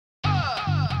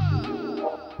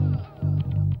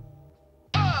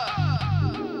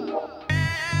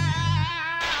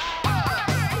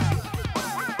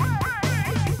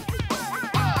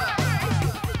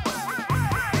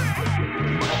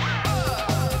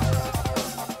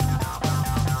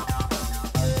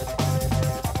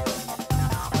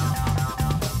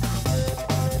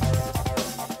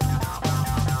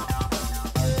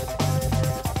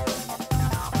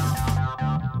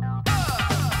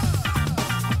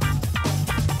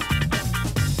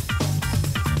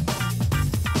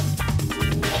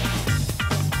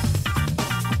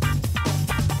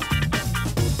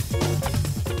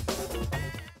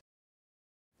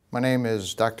My name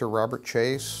is Dr. Robert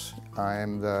Chase.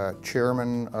 I'm the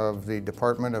chairman of the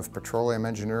Department of Petroleum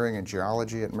Engineering and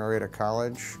Geology at Marietta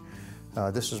College.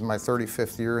 This is my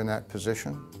 35th year in that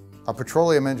position. A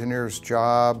petroleum engineer's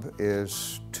job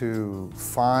is to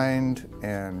find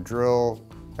and drill,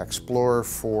 explore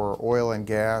for oil and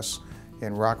gas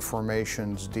in rock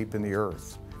formations deep in the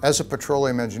earth. As a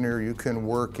petroleum engineer, you can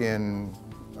work in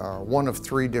one of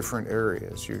three different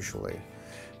areas usually.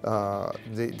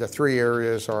 The three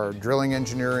areas are drilling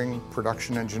engineering,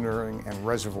 production engineering, and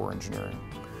reservoir engineering.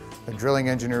 The drilling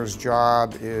engineer's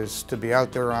job is to be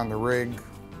out there on the rig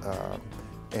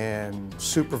and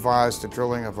supervise the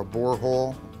drilling of a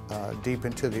borehole deep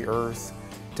into the earth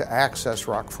to access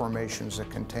rock formations that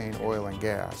contain oil and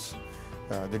gas.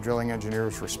 The drilling engineer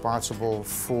is responsible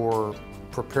for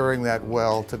preparing that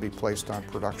well to be placed on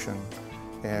production.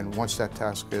 And once that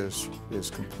task is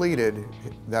completed,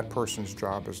 that person's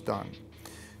job is done.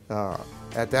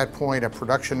 At that point, a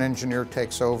production engineer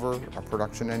takes over. A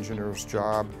production engineer's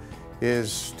job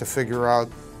is to figure out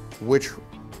which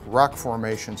rock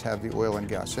formations have the oil and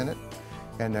gas in it,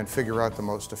 and then figure out the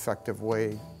most effective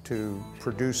way to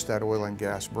produce that oil and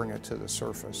gas, bring it to the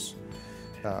surface.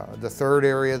 The third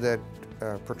area that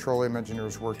petroleum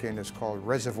engineers work in is called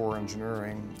reservoir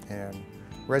engineering, and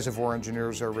reservoir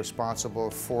engineers are responsible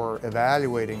for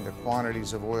evaluating the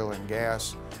quantities of oil and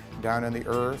gas down in the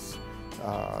earth.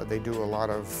 They do a lot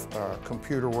of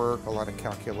computer work, a lot of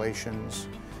calculations,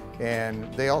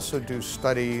 and they also do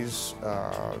studies.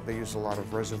 They use a lot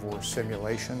of reservoir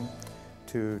simulation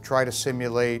to try to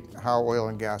simulate how oil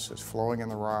and gas is flowing in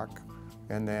the rock,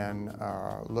 and then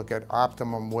look at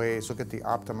optimum ways, look at the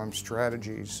optimum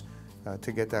strategies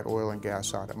to get that oil and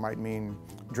gas out. It might mean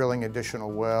drilling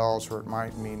additional wells, or it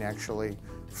might mean actually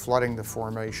flooding the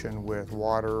formation with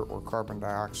water or carbon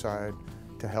dioxide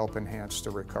to help enhance the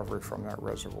recovery from that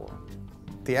reservoir.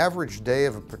 The average day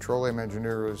of a petroleum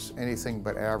engineer is anything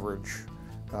but average.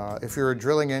 If you're a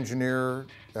drilling engineer,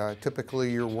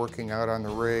 typically you're working out on the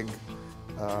rig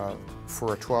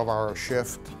for a 12-hour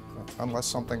shift, unless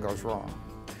something goes wrong.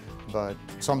 But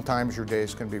sometimes your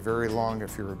days can be very long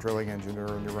if you're a drilling engineer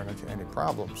and you run into any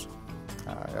problems,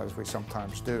 as we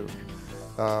sometimes do.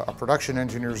 A production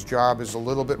engineer's job is a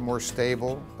little bit more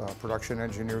stable. Production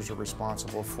engineers are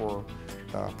responsible for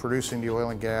producing the oil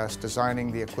and gas, designing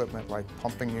the equipment like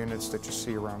pumping units that you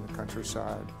see around the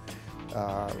countryside,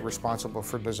 responsible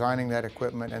for designing that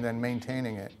equipment and then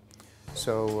maintaining it.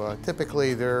 So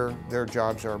typically their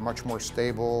jobs are much more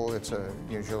stable. It's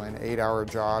usually an 8-hour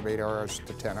job, 8 hours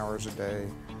to 10 hours a day.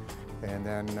 And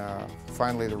then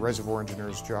finally the reservoir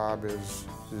engineer's job is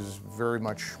very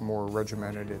much more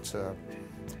regimented. It's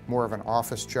more of an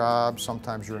office job.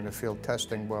 Sometimes you're in the field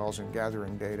testing wells and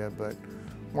gathering data, but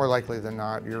more likely than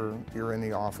not you're in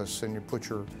the office and you put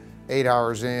your 8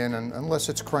 hours in, and unless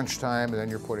it's crunch time, then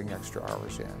you're putting extra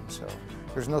hours in. So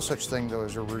there's no such thing though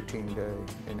as a routine day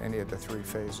in any of the three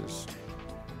phases.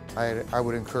 I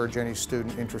would encourage any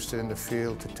student interested in the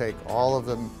field to take all of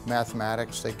the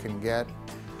mathematics they can get.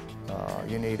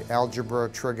 You need algebra,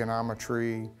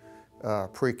 trigonometry,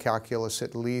 pre-calculus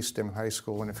at least in high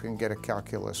school, and if you can get a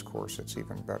calculus course, it's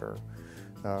even better.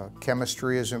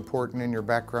 Chemistry is important in your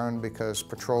background because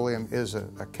petroleum is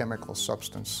a chemical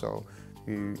substance, so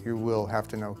you will have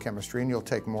to know chemistry, and you'll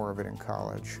take more of it in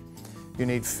college. You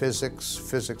need physics.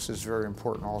 Physics is very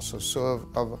important also. So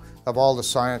of all the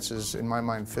sciences, in my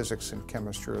mind, physics and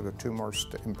chemistry are the two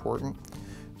most important.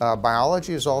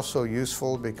 Biology is also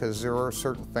useful because there are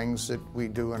certain things that we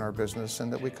do in our business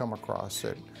and that we come across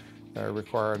that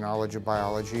require knowledge of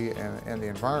biology and the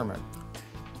environment.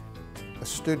 A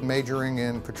student majoring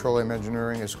in petroleum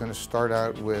engineering is going to start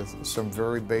out with some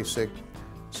very basic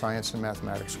science and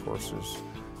mathematics courses.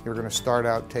 You're going to start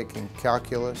out taking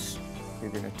calculus,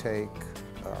 you're going to take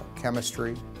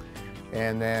chemistry,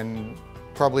 and then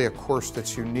probably a course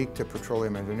that's unique to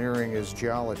petroleum engineering is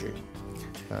geology.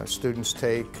 Students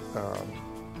take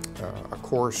a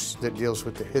course that deals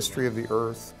with the history of the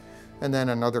earth, and then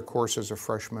another course as a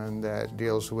freshman that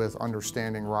deals with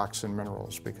understanding rocks and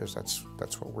minerals, because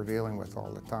that's what we're dealing with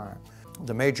all the time.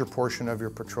 The major portion of your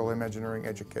petroleum engineering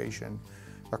education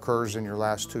occurs in your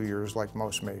last 2 years, like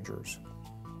most majors.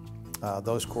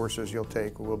 Those courses you'll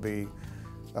take will be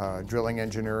drilling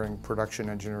engineering, production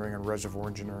engineering, and reservoir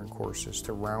engineering courses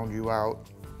to round you out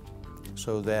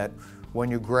so that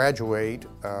when you graduate,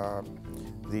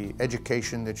 the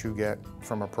education that you get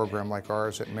from a program like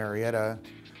ours at Marietta,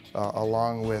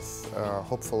 along with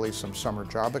hopefully some summer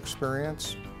job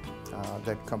experience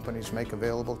that companies make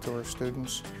available to our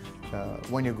students,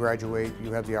 when you graduate,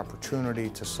 you have the opportunity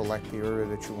to select the area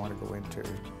that you want to go into.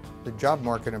 The job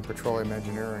market in petroleum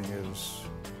engineering is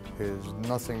is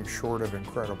nothing short of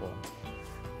incredible.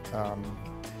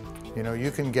 You know,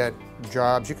 you can get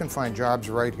jobs, you can find jobs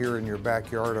right here in your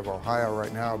backyard of Ohio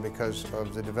right now because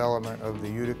of the development of the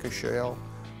Utica shale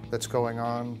that's going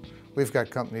on. We've got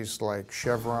companies like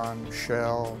Chevron,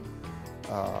 Shell,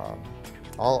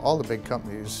 all the big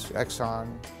companies, Exxon,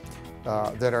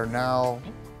 that are now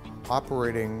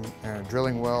operating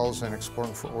drilling wells and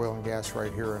exploring for oil and gas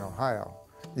right here in Ohio.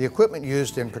 The equipment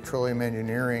used in petroleum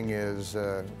engineering is,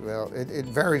 well, it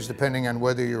varies depending on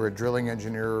whether you're a drilling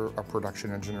engineer, a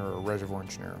production engineer, or a reservoir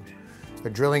engineer. The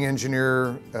drilling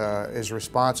engineer is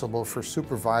responsible for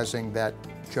supervising that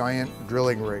giant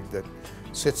drilling rig that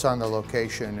sits on the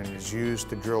location and is used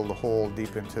to drill the hole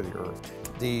deep into the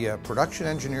earth. The production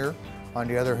engineer, on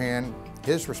the other hand,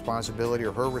 his responsibility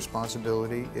or her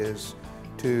responsibility is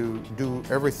to do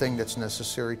everything that's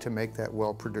necessary to make that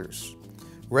well produce.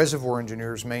 Reservoir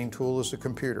engineer's main tool is the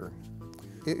computer.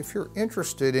 If you're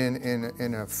interested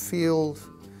in a field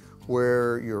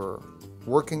where you're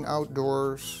working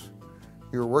outdoors,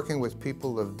 you're working with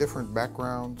people of different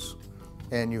backgrounds,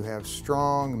 and you have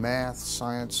strong math,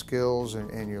 science skills,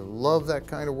 and you love that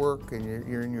kind of work, and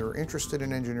you're interested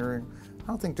in engineering, I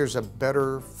don't think there's a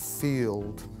better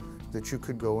field that you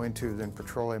could go into than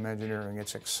petroleum engineering.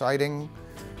 It's exciting.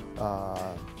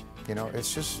 You know,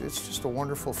 it's just a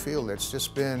wonderful field. It's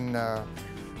just been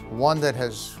one that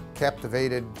has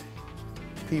captivated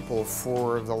people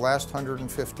for the last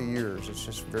 150 years. It's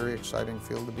just a very exciting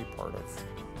field to be part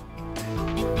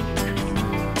of.